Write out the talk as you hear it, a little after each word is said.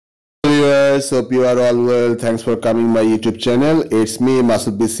viewers, hope you are all well. Thanks for coming my YouTube channel. It's me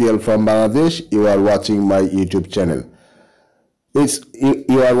masudbcl from Bangladesh. You are watching my YouTube channel.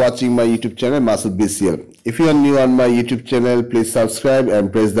 You are watching my YouTube channel masudbcl. If you are new on my YouTube channel, please subscribe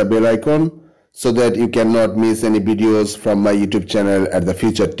and press the bell icon so that you cannot miss any videos from my YouTube channel at the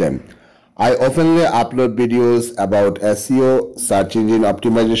future time. I oftenly upload videos about SEO, search engine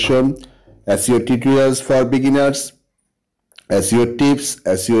optimization, SEO tutorials for beginners, SEO tips,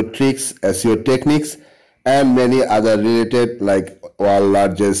 SEO tricks, SEO techniques, and many other related like world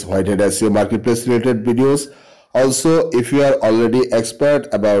largest whitehead SEO marketplace related videos. Also, if you are already expert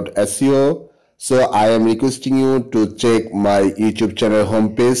about SEO, so I am requesting you to check my YouTube channel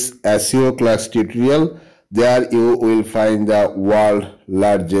homepage SEOclerks tutorial. There you will find the world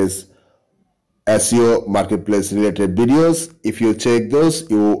largest SEO marketplace related videos. If you check those,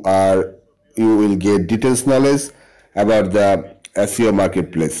 you will get details knowledge about the SEO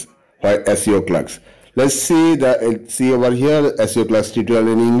marketplace by SEOclerks. Let's see over here SEOclerks tutorial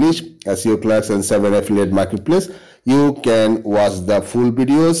in English, SEOclerks and 7 affiliate marketplace. You can watch the full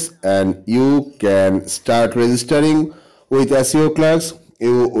videos and you can start registering with SEOclerks.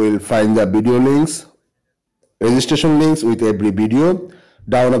 You will find the video links, registration links with every video,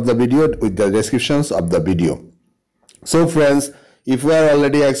 down of the video with the descriptions of the video. So friends, if you are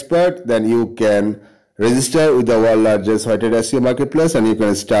already expert, then you can register with the world largest whitehead SEO marketplace and you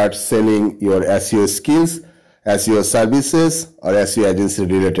can start selling your SEO skills, SEO services, or SEO agency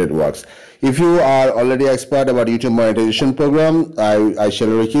related works. If you are already expert about YouTube monetization program, I shall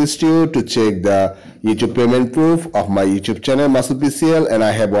request you to check the YouTube payment proof of my YouTube channel masudbcl, and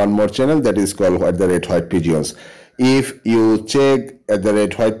I have one more channel that is called @whitepigeons. If you check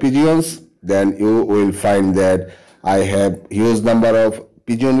 @whitepigeons, then you will find that I have huge number of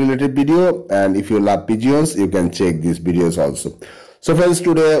pigeon related video, and if you love pigeons, you can check these videos also. So friends,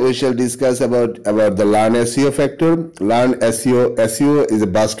 today we shall discuss about the learn SEO factor. Learn SEO. SEO is a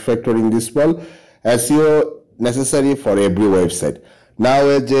bust factor in this world. SEO necessary for every website.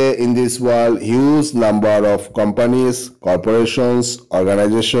 Nowadays in this world, huge number of companies, corporations,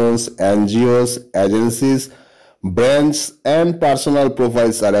 organizations, NGOs, agencies, brands, and personal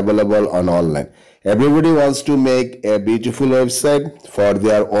profiles are available on online. Everybody wants to make a beautiful website for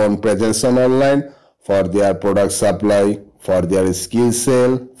their own presence on online, for their product supply, for their skill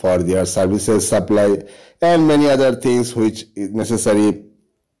sale, for their services supply, and many other things which is necessary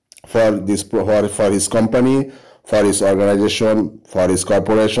for his company, for his organization, for his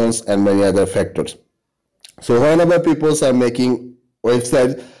corporations, and many other factors. So whenever people are making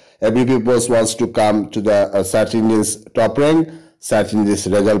websites, every people wants to come to the search engine's top rank, search engine's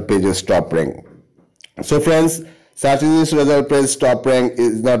result pages top rank. So friends, search engine's result page top rank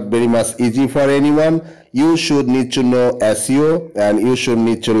is not very much easy for anyone. You should need to know SEO and you should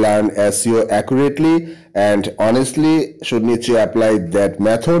need to learn SEO accurately and honestly should need to apply that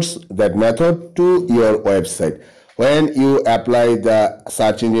method to your website. When you apply the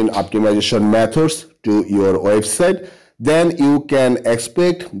search engine optimization methods to your website, then you can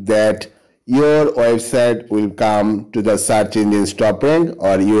expect that your website will come to the search engine's top rank,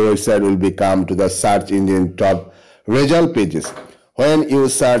 or your website will become to the search engine top result pages. When you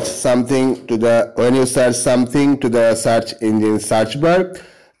search something to the search engine search bar,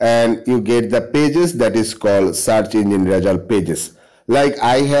 and you get the pages that is called search engine result pages. Like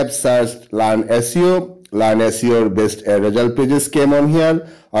I have searched Learn SEO based result pages came on here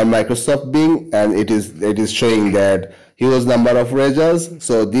on Microsoft Bing, and it is showing that huge number of results.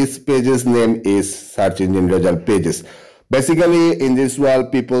 So this page's name is search engine result pages. Basically in this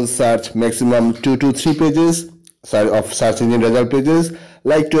world, people search maximum 2 to 3 pages of search engine result pages,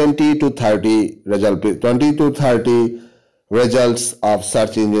 like 20 to 30 results of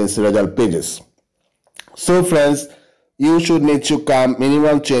search engines result pages. So friends, you should need to come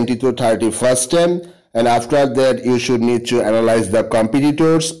minimum 20 to 30 first time, and after that you should need to analyze the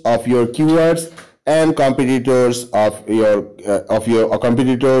competitors of your keywords and competitors of your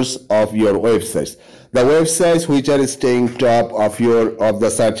websites. The websites which are staying top of the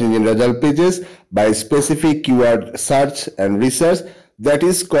search engine result pages by specific keyword search and research, that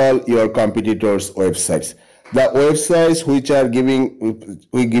is called your competitors websites. The websites which are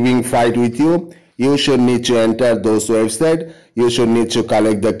giving fight with you, you should need to enter those websites. You should need to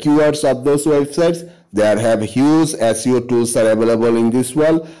collect the keywords of those websites. There have huge SEO tools are available in this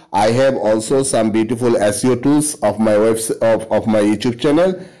world. I have also some beautiful SEO tools of my of my YouTube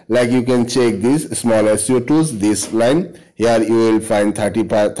channel. Like you can check these small SEO tools, this line. Here you will find 30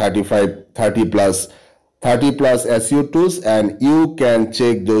 plus SEO tools, and you can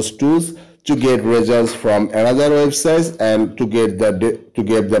check those tools to get results from another website and to get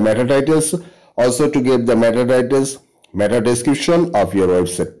the meta titles, also to get the meta titles, meta description of your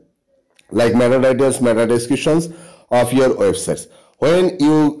website, like meta titles, meta descriptions of your websites. When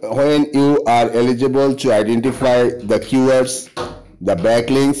you are eligible to identify the keywords, the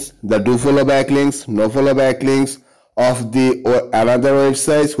backlinks, the do follow backlinks, no follow backlinks of the another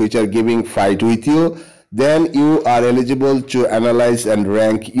websites which are giving fight with you, then you are eligible to analyze and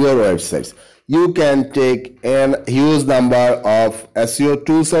rank your websites. You can take a huge number of SEO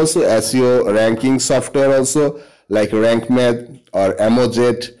tools also, SEO ranking software also, like RankMath or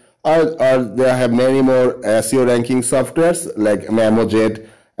Emojet, or there have many more SEO ranking softwares like Emojet,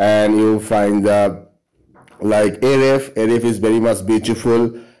 and you find the like Ahrefs is very much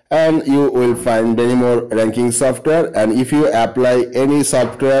beautiful, and you will find many more ranking software. And if you apply any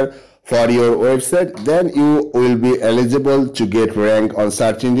software for your website, then you will be eligible to get ranked on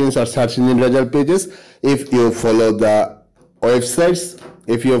search engines or search engine result pages if you follow the websites,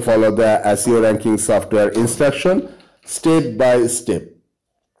 if you follow the SEO ranking software instruction step by step.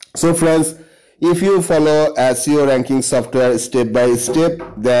 So friends, if you follow SEO ranking software step by step,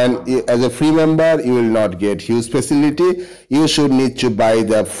 then as a free member you will not get huge facility. You should need to buy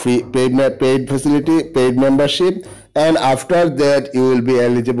the free paid facility, paid membership, and after that you will be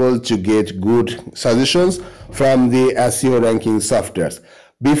eligible to get good suggestions from the SEO ranking softwares.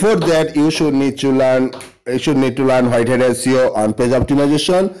 Before that, you should need to learn Whitehead SEO on page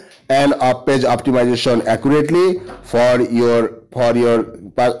optimization and off page optimization accurately for your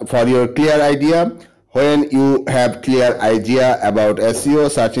clear idea. When you have clear idea about SEO,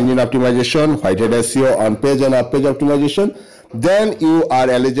 search engine optimization, Whitehead SEO on page and off page optimization, then you are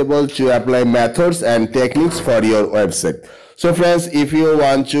eligible to apply methods and techniques for your website. So friends, if you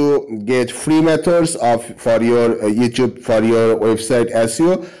want to get free methods for your YouTube, for your website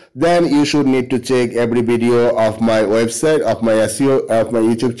SEO, then you should need to check every video of my website, of my SEO, of my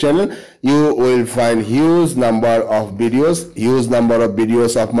YouTube channel. You will find huge number of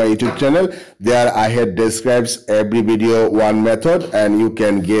videos of my YouTube channel. There I had describes every video one method, and you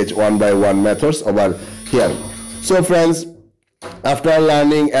can get one by one methods over here. So friends, after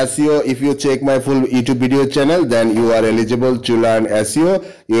learning SEO, if you check my full YouTube video channel, then you are eligible to learn SEO.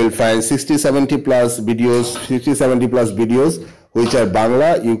 You will find 60-70 plus videos which are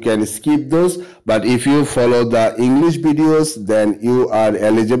Bangla. You can skip those, but if you follow the English videos, then you are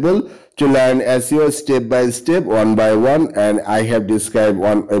eligible to learn SEO step by step, one by one, and I have described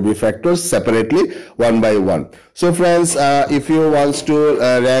every factor separately, one by one. So friends, if you want to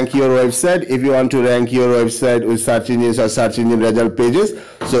rank your website, with search engines or search engine result pages,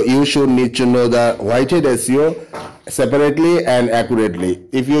 so you should need to know the Whitehead SEO separately and accurately.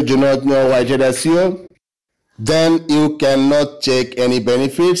 If you do not know Whitehead SEO, then you cannot check any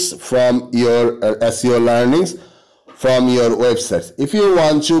benefits from your SEO learnings from your websites. If you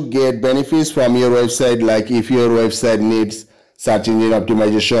want to get benefits from your website, like if your website needs search engine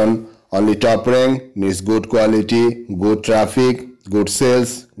optimization, only top rank, needs good quality, good traffic, good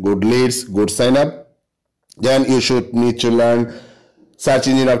sales, good leads, good sign up, then you should need to learn search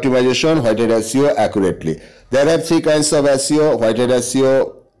engine optimization, Whitehead SEO accurately. There are three kinds of SEO: Whitehead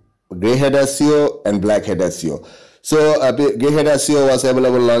SEO, Greyhead SEO, and Blackhead SEO. So Greyhead SEO was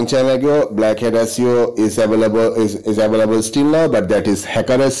available long time ago. Blackhead SEO is available still now, but that is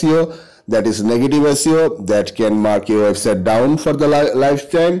hacker SEO, that is negative SEO, that can mark your website down for the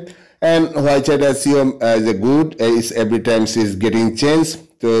lifetime. And Whitehead SEO is every time is getting changed.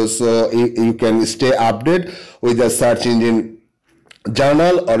 So you can stay updated with the search engine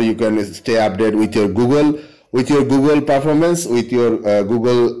journal, or you can stay updated with your Google performance, with your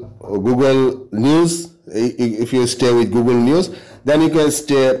Google News. If you stay with Google News, then you can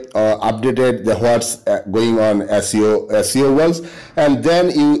stay updated the what's going on SEO works, and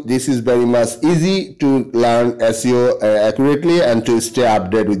then this is very much easy to learn SEO accurately and to stay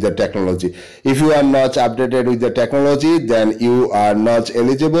updated with the technology. If you are not updated with the technology, then you are not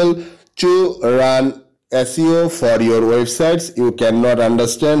eligible to run SEO for your websites. You cannot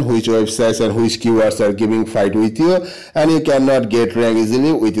understand which websites and which keywords are giving fight with you, and you cannot get ranked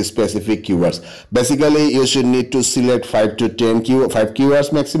easily with specific keywords. Basically, you should need to select 5 to 10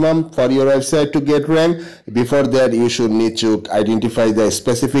 keywords maximum for your website to get ranked. Before that, you should need to identify the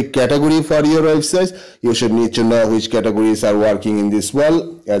specific category for your websites. You should need to know which categories are working in this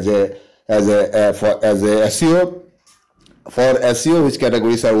world as a SEO. For SEO, which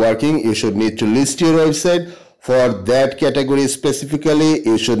categories are working, you should need to list your website for that category specifically.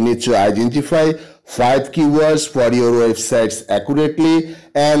 You should need to identify 5 keywords for your websites accurately,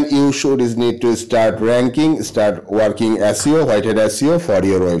 and you should need to start ranking, start working SEO, whitehead SEO for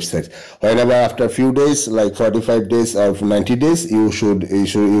your website. Whenever after a few days, like 45 days or 90 days, you will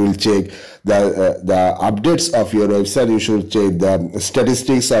check the updates of your website. You should check the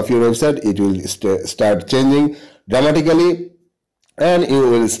statistics of your website. It will start changing dramatically, and you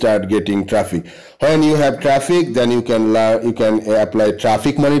will start getting traffic. When you have traffic, then you can apply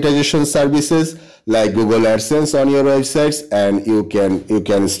traffic monetization services like Google AdSense on your websites, and you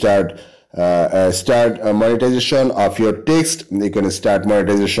can start monetization of your text. You can start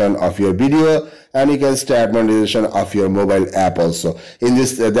monetization of your video, and you can start monetization of your mobile app also. In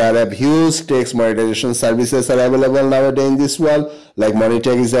this, there are huge text monetization services are available nowadays in this world, like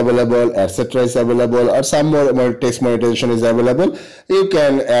Monetag is available, etc. is available, or some more text monetization is available. You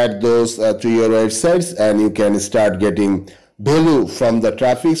can add those to your websites, and you can start getting value from the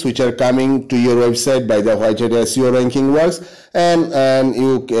traffics which are coming to your website by the whitehead SEO ranking works, and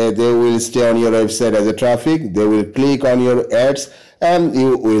they will stay on your website as a traffic. They will click on your ads, and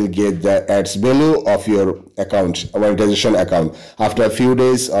you will get the ads value of your account, monetization account. After a few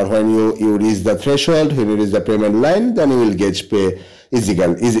days, or when you reach the threshold, when you reach the payment line, then you will get pay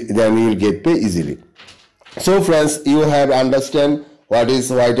easily. So friends, you have understand what is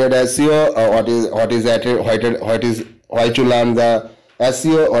whitehead SEO, why to learn the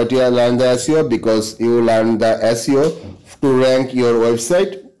SEO, why to learn the SEO, because you learn the SEO to rank your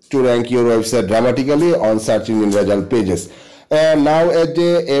website, dramatically on search engine result pages. And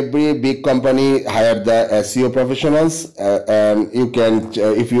nowadays, every big company hire the SEO professionals, and you can,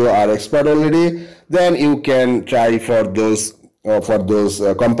 if you are expert already, then you can try for those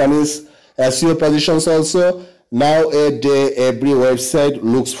companies SEO positions also. Nowadays, every website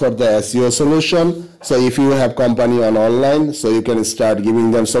looks for the SEO solution. So if you have company on online, so you can start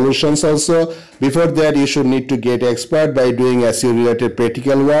giving them solutions also. Before that, you should need to get expert by doing SEO related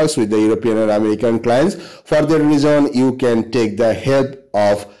practical works with the European and American clients. For that reason, you can take the help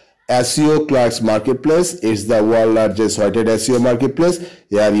of SEOclerks marketplace. It's the world largest whitehead SEO marketplace.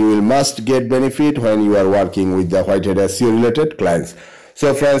 Here you will must get benefit when you are working with the whitehead SEO related clients.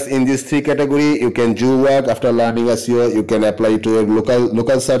 So friends, in these 3 categories, you can do work after learning SEO. You can apply to your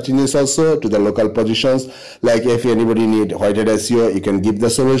local search engines also, to the local positions. Like if anybody need whitehead SEO, you can give the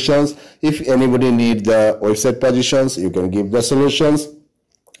solutions. If anybody need the website positions, you can give the solutions.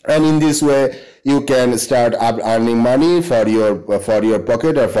 And in this way, you can start earning money for your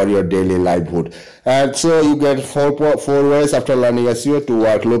pocket or for your daily livelihood. And so you get four ways after learning SEO: to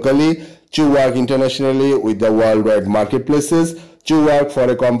work locally, to work internationally with the worldwide marketplaces, to work for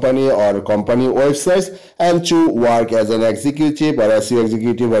a company or company websites, and to work as an executive or SEO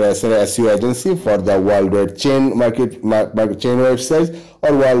executive or as an SEO agency for the worldwide chain chain websites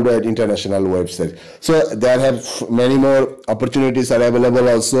or worldwide international websites. So there have many more opportunities are available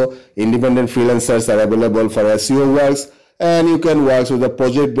also. Independent freelancers are available for SEO works, and you can work with the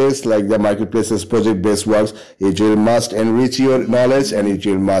project based, like the marketplaces project based works. It will must enrich your knowledge, and it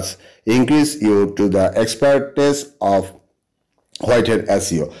will must increase you to the expertise of whitehead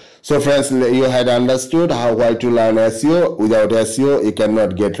SEO. So friends, you had understood why to learn SEO. Without SEO, you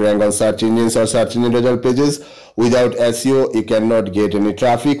cannot get rank on search engines or search engine result pages. Without SEO, you cannot get any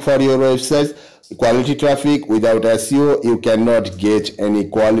traffic for your website, quality traffic. Without SEO, you cannot get any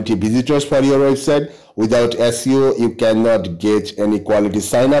quality visitors for your website. Without SEO, you cannot get any quality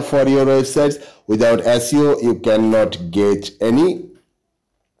sign up for your websites. Without SEO, you cannot get any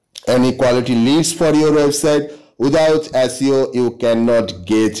quality leads for your website. Without SEO, you cannot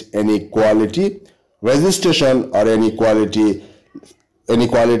get any quality registration or any quality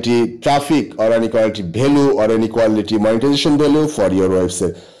traffic or any quality value or any quality monetization value for your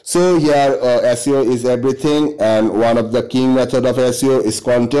website. So here SEO is everything, and one of the key method of SEO is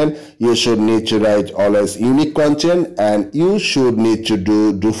content. You should need to write always unique content, and you should need to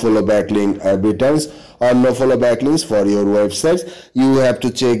do follow backlink every time or no follow backlinks for your websites. You have to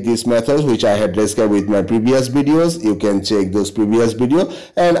check these methods which I had described with my previous videos. You can check those previous video,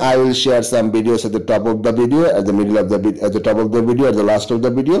 and I will share some videos at the top of the video, at the middle of the video, at the top of the video, at the last of the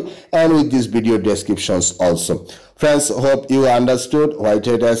video, and with these video descriptions also. Friends, hope you understood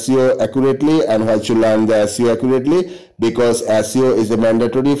whitehead SEO accurately and how to learn the SEO accurately, because SEO is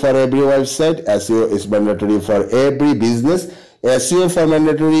mandatory for every website. SEO is mandatory for every business. SEO for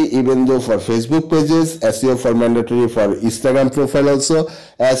mandatory even though for Facebook pages, SEO for mandatory for Instagram profile also.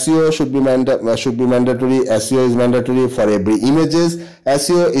 SEO should be mandatory. SEO is mandatory for every images.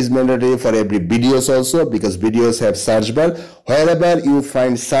 SEO is mandatory for every videos also, because videos have search bar. Wherever you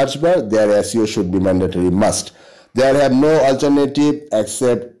find search bar, there SEO should be mandatory, must. There have no alternative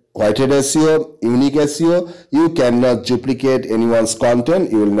except whitehead SEO, unique SEO. You cannot duplicate anyone's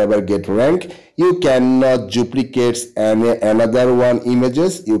content. You will never get rank. You cannot duplicate another one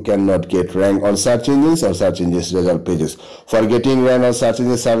images. You cannot get rank on search engines or search engines result pages. For getting rank on search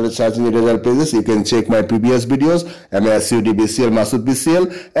engines result pages, you can check my previous videos. I'm masudbcl,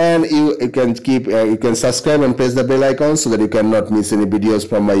 masudbcl, and you can subscribe and press the bell icon so that you cannot miss any videos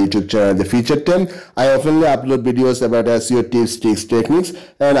from my YouTube channel in the future time. I often upload videos about SEO tips, tricks, techniques,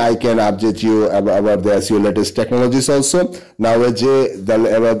 and I can update you about the SEO latest technologies also. Nowadays,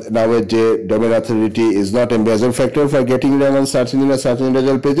 domain authority is not a major factor for getting rank on search engine or search engine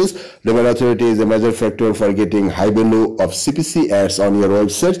result pages. Domain authority is a major factor for getting high value of CPC ads on your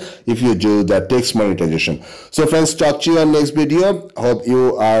website if you do the text monetization. So friends, talk to you on next video. Hope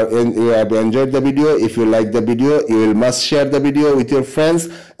you have enjoyed the video. If you like the video, you will must share the video with your friends.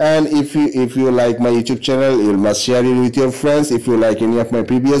 And if you like my YouTube channel, you will must share it with your friends. If you like any of my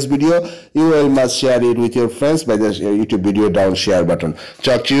previous video, you will must share it with your friends by the YouTube video down share button.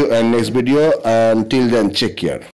 Talk to you in next video. Until then, take care.